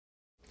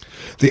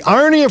The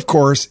irony, of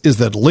course, is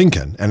that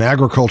Lincoln, an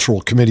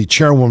agricultural committee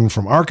chairwoman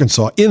from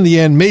Arkansas, in the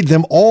end made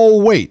them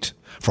all wait.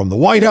 From the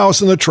White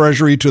House and the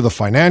Treasury to the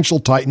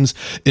financial titans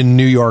in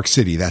New York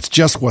City. That's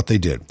just what they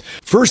did.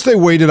 First, they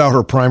waited out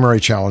her primary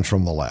challenge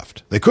from the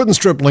left. They couldn't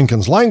strip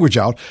Lincoln's language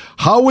out.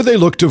 How would they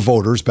look to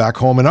voters back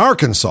home in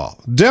Arkansas?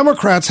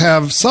 Democrats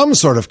have some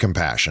sort of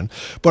compassion.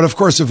 But of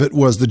course, if it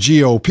was the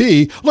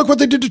GOP, look what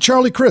they did to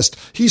Charlie Crist.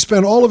 He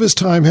spent all of his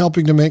time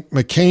helping to make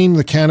McCain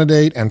the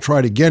candidate and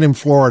try to get him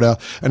Florida.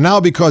 And now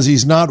because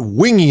he's not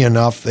wingy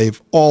enough,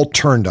 they've all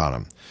turned on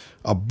him.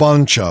 A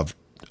bunch of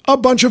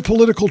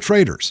political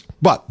traitors.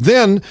 But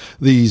then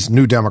these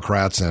new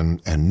Democrats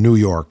and New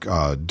York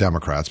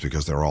Democrats,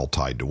 because they're all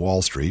tied to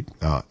Wall Street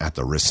at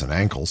the wrists and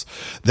ankles,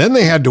 then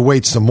they had to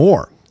wait some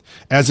more.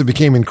 As it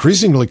became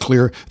increasingly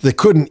clear, they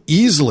couldn't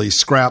easily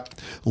scrap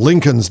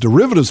Lincoln's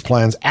derivatives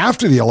plans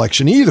after the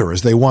election either,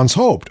 as they once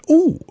hoped.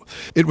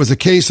 It was a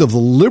case of the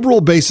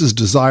liberal base's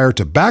desire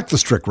to back the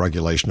strict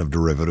regulation of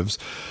derivatives,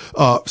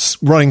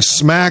 running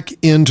smack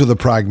into the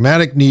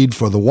pragmatic need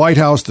for the White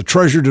House, the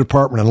Treasury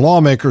Department, and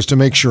lawmakers to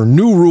make sure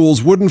new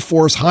rules wouldn't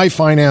force high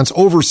finance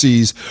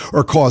overseas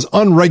or cause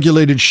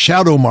unregulated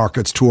shadow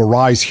markets to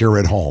arise here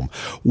at home.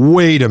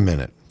 Wait a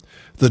minute.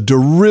 The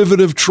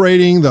derivative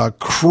trading, the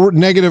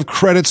negative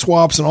credit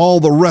swaps, and all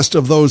the rest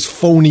of those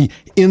phony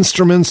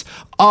instruments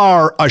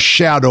are a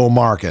shadow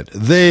market.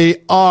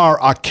 They are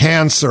a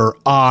cancer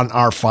on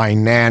our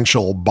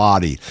financial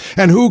body.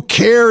 And who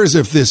cares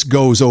if this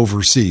goes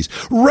overseas?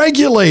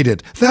 Regulate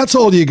it. That's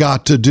all you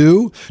got to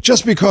do.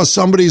 Just because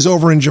somebody's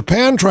over in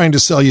Japan trying to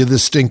sell you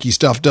this stinky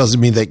stuff doesn't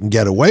mean they can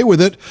get away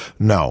with it.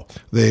 No,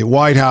 the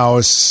White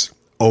House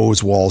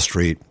owes Wall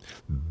Street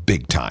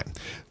big time.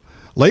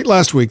 Late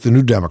last week, the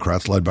New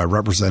Democrats, led by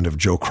Representative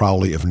Joe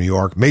Crowley of New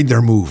York, made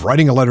their move,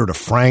 writing a letter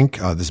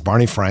to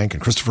Barney Frank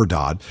and Christopher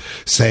Dodd,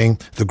 saying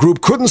the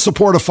group couldn't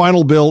support a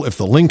final bill if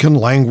the Lincoln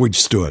language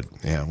stood.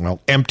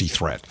 Empty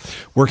threat.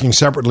 Working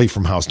separately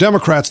from House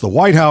Democrats, the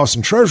White House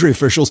and Treasury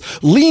officials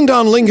leaned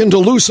on Lincoln to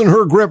loosen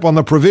her grip on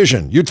the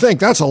provision. You'd think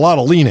that's a lot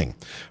of leaning.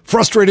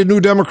 Frustrated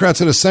New Democrats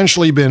had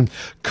essentially been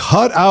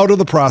cut out of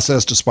the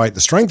process despite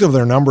the strength of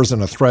their numbers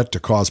and a threat to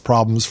cause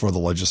problems for the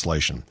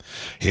legislation.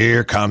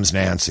 Here comes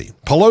Nancy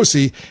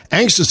Pelosi,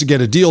 anxious to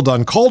get a deal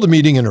done, called a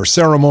meeting in her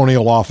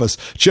ceremonial office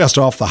just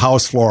off the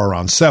House floor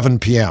around 7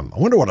 p.m. I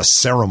wonder what a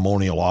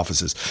ceremonial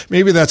office is.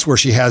 Maybe that's where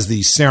she has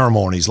these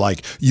ceremonies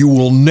like, you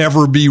will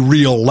never be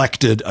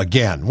reelected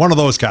again. One of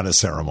those kind of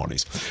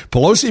ceremonies.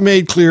 Pelosi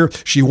made clear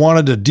she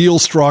wanted a deal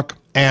struck,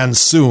 and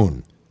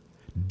soon.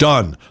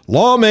 Done.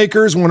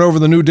 Lawmakers went over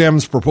the New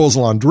Dems'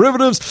 proposal on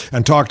derivatives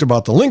and talked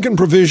about the Lincoln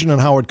provision and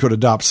how it could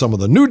adopt some of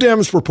the New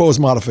Dems' proposed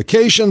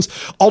modifications.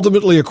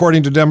 Ultimately,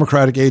 according to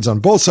Democratic aides on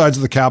both sides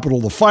of the Capitol,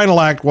 the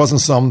final act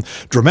wasn't some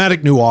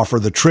dramatic new offer.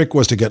 The trick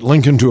was to get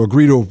Lincoln to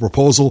agree to a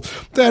proposal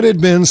that had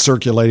been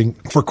circulating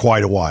for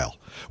quite a while.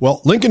 Well,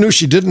 Lincoln knew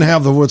she didn't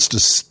have the votes to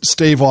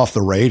stave off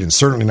the raid, and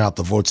certainly not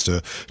the votes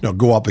to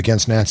go up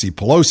against Nancy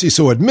Pelosi.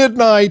 So at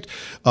midnight,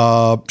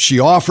 she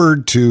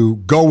offered to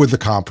go with the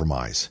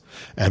compromise.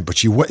 But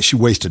she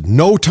wasted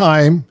no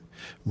time.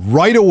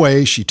 Right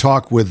away, she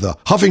talked with the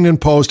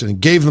Huffington Post and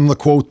gave them the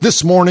quote,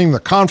 "This morning, the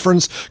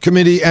conference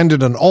committee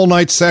ended an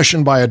all-night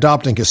session by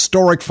adopting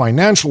historic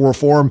financial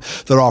reform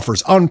that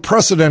offers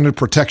unprecedented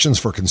protections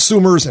for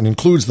consumers and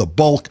includes the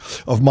bulk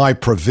of my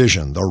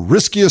provision. The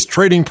riskiest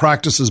trading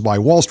practices by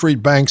Wall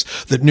Street banks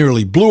that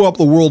nearly blew up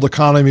the world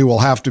economy will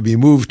have to be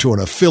moved to an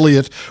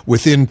affiliate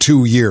within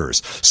 2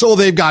 years." So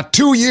they've got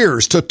 2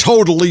 years to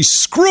totally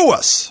screw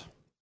us.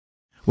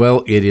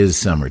 Well, it is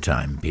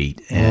summertime, Pete,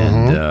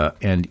 and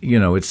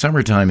it's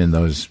summertime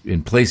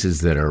in places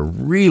that are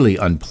really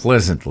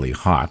unpleasantly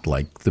hot,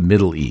 like the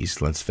Middle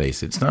East. Let's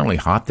face it, it's not only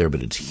hot there,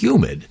 but it's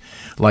humid,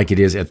 like it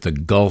is at the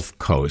Gulf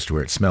Coast,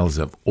 where it smells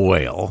of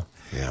oil,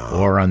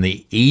 or on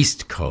the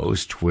East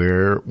Coast,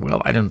 where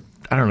I don't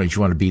know if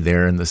you want to be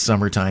there in the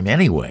summertime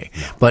anyway.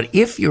 No. But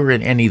if you're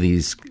in any of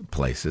these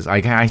places, I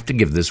have to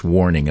give this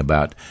warning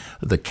about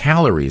the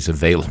calories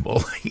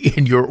available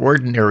in your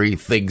ordinary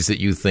things that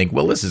you think,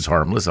 well, this is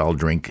harmless, I'll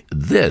drink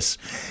this.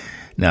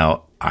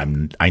 Now,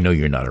 I know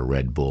you're not a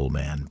Red Bull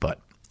man, but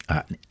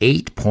an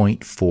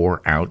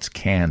 8.4 ounce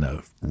can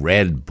of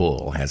Red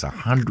Bull has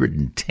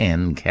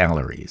 110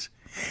 calories.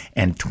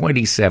 And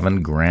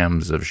 27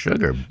 grams of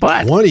sugar.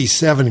 But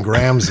 27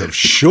 grams of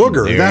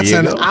sugar? That's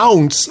an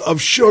ounce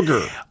of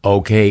sugar.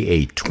 Okay,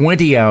 a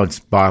 20-ounce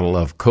bottle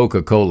of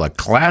Coca-Cola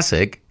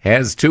Classic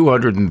has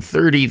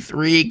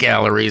 233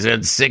 calories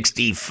and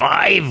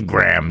 65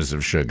 grams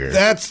of sugar.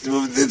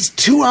 It's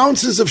 2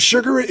 ounces of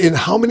sugar in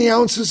how many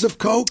ounces of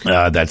Coke?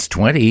 That's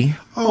 20.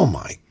 Oh,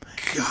 my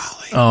golly.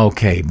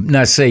 Okay,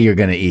 now say you're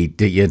going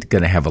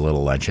to have a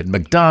little lunch at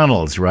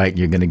McDonald's, right?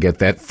 You're going to get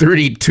that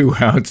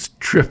 32-ounce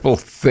triple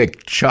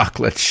thick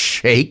chocolate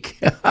shake,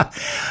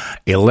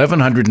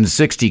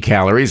 1,160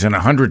 calories and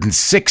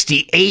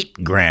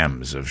 168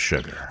 grams of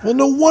sugar. Well,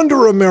 no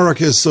wonder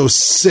America is so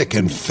sick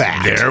and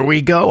fat. There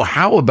we go.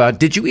 How about,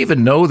 did you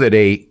even know that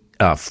a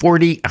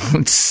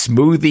 40-ounce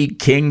Smoothie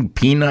King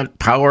Peanut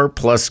Power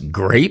Plus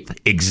Grape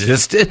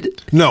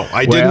existed? No,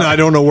 I didn't. I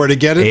don't know where to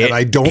get it, and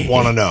I don't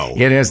want to know.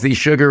 It has the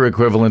sugar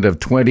equivalent of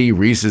 20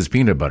 Reese's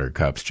peanut butter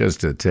cups,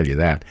 just to tell you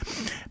that.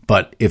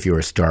 But if you're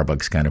a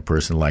Starbucks kind of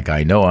person like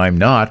I know I'm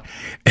not,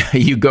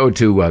 you go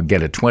to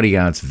get a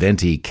 20-ounce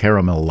venti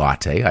caramel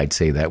latte. I'd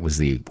say that was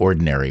the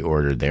ordinary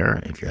order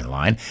there, if you're in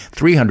line.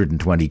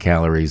 320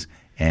 calories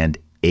and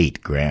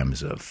 8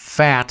 grams of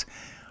fat.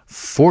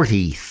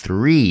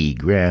 43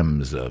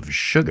 grams of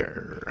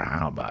sugar.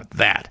 How about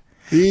that?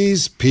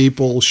 These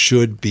people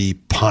should be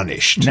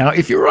punished. Now,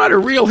 if you're on a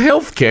real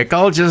health kick,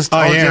 I'll just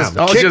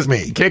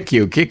kick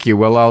you.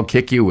 Well, I'll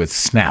kick you with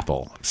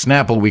Snapple.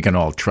 Snapple, we can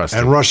all trust.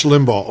 And Rush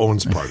Limbaugh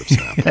owns part of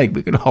Snapple.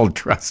 We can all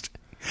trust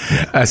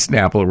a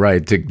Snapple,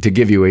 right? To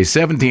give you a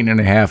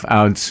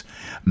 17.5-ounce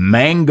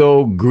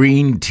mango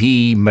green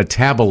tea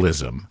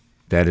metabolism.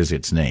 That is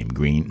its name,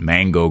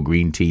 mango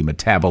green tea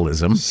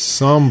metabolism.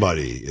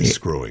 Somebody is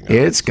screwing up.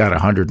 It's got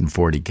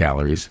 140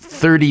 calories,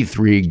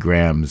 33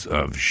 grams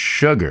of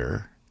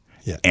sugar,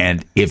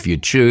 and if you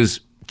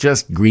choose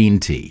just green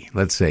tea,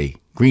 let's say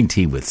green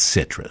tea with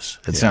citrus.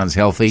 That sounds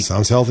healthy.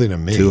 Sounds healthy to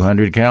me.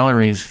 200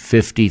 calories,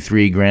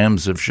 53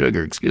 grams of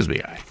sugar. Excuse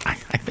me, I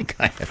think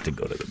I have to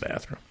go to the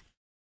bathroom.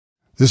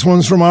 This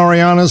one's from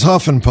Ariana's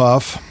Huff and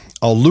Puff.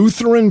 A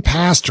Lutheran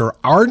pastor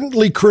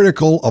ardently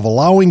critical of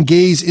allowing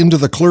gays into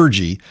the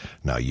clergy,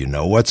 now you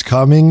know what's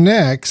coming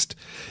next,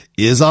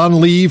 is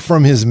on leave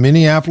from his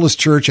Minneapolis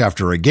church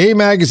after a gay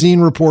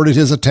magazine reported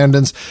his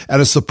attendance at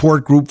a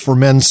support group for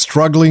men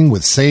struggling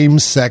with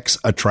same-sex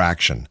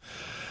attraction.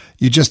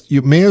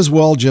 You may as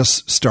well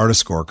just start a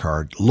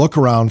scorecard. Look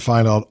around,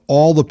 find out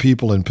all the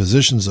people in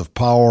positions of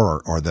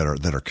power or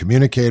that are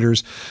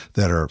communicators,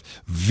 that are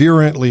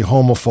virulently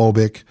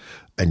homophobic,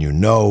 and you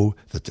know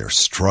that they're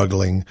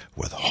struggling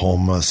with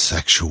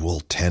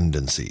homosexual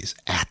tendencies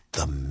at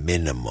the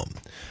minimum.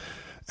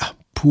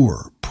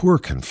 Poor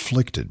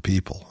conflicted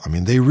people. I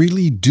mean, they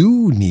really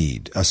do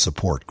need a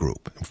support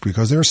group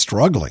because they're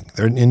struggling.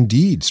 They're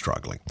indeed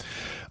struggling.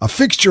 A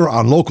fixture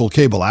on local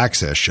cable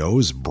access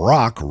shows,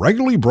 Brock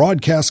regularly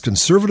broadcasts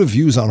conservative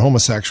views on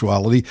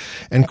homosexuality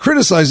and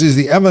criticizes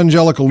the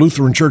Evangelical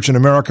Lutheran Church in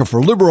America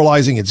for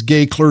liberalizing its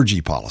gay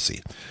clergy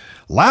policy.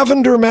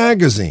 Lavender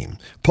Magazine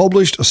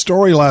published a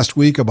story last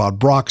week about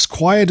Brock's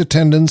quiet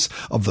attendance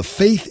of the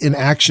Faith in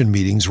Action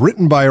meetings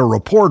written by a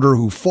reporter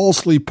who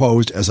falsely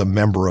posed as a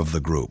member of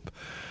the group.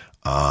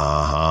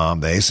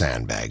 They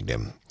sandbagged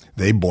him.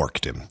 They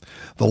borked him.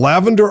 The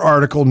Lavender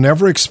article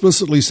never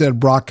explicitly said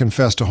Brock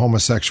confessed to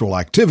homosexual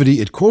activity.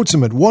 It quotes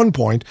him at one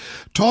point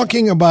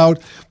talking about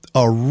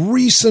a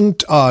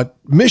recent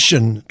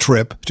mission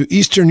trip to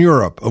Eastern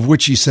Europe, of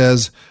which he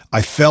says,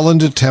 "I fell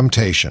into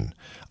temptation.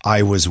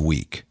 I was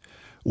weak."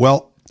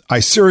 Well, I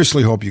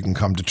seriously hope you can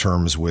come to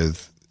terms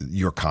with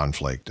your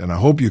conflict, and I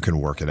hope you can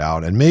work it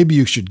out. And maybe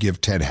you should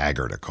give Ted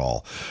Haggard a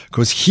call,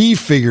 because he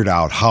figured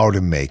out how to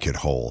make it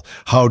whole,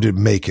 how to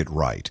make it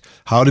right,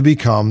 how to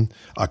become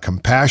a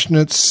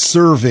compassionate,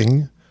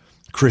 serving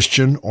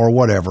Christian or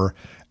whatever,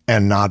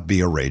 and not be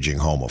a raging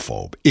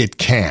homophobe. It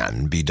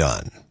can be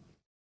done.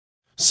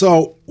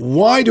 So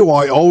why do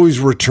I always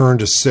return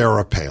to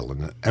Sarah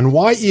Palin, and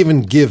why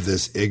even give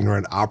this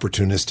ignorant,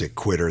 opportunistic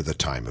quitter the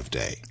time of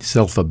day?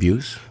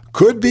 Self-abuse?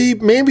 Could be.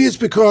 Maybe it's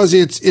because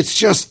it's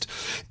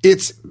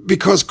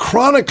because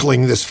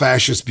chronicling this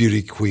fascist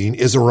beauty queen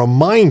is a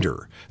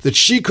reminder that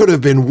she could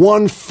have been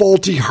one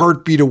faulty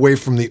heartbeat away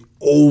from the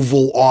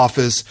Oval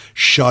Office.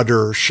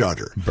 Shudder.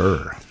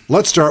 Brr.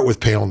 Let's start with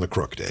Palin the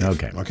Crook, Dave.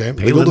 Okay.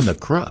 Palin the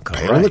Crook.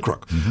 Palin the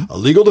Crook. Mm-hmm. A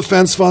legal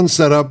defense fund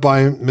set up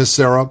by Miss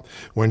Sarah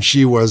when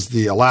she was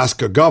the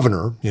Alaska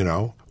governor,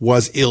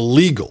 was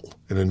illegal,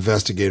 an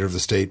investigator of the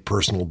state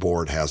personnel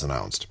board has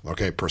announced.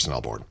 Okay,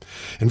 personnel board.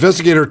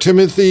 Investigator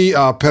Timothy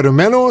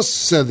Perumenos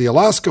said the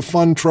Alaska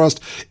Fund Trust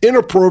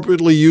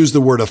inappropriately used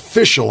the word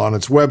official on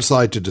its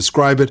website to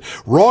describe it,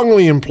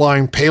 wrongly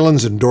implying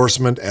Palin's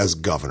endorsement as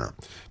governor.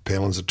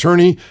 Palin's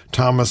attorney,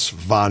 Thomas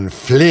Van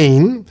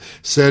Vleen,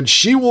 said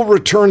she will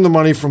return the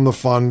money from the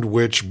fund,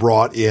 which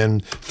brought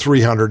in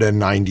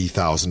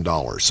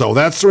 $390,000. So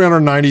that's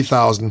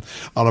 $390,000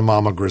 out of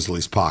Mama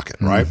Grizzly's pocket,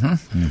 right?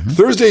 Mm-hmm.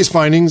 Thursday's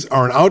findings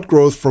are an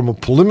outgrowth from a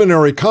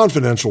preliminary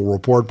confidential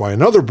report by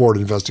another board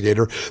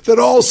investigator that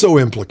also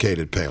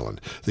implicated Palin.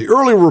 The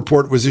early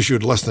report was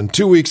issued less than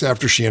 2 weeks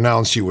after she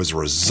announced she was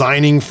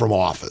resigning from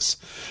office.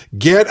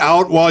 Get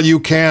out while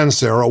you can,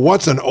 Sarah.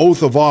 What's an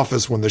oath of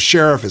office when the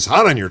sheriff is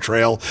hot on your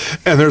trail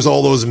and there's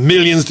all those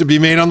millions to be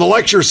made on the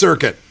lecture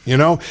circuit?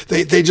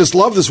 They just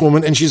love this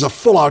woman, and she's a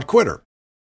full-out quitter.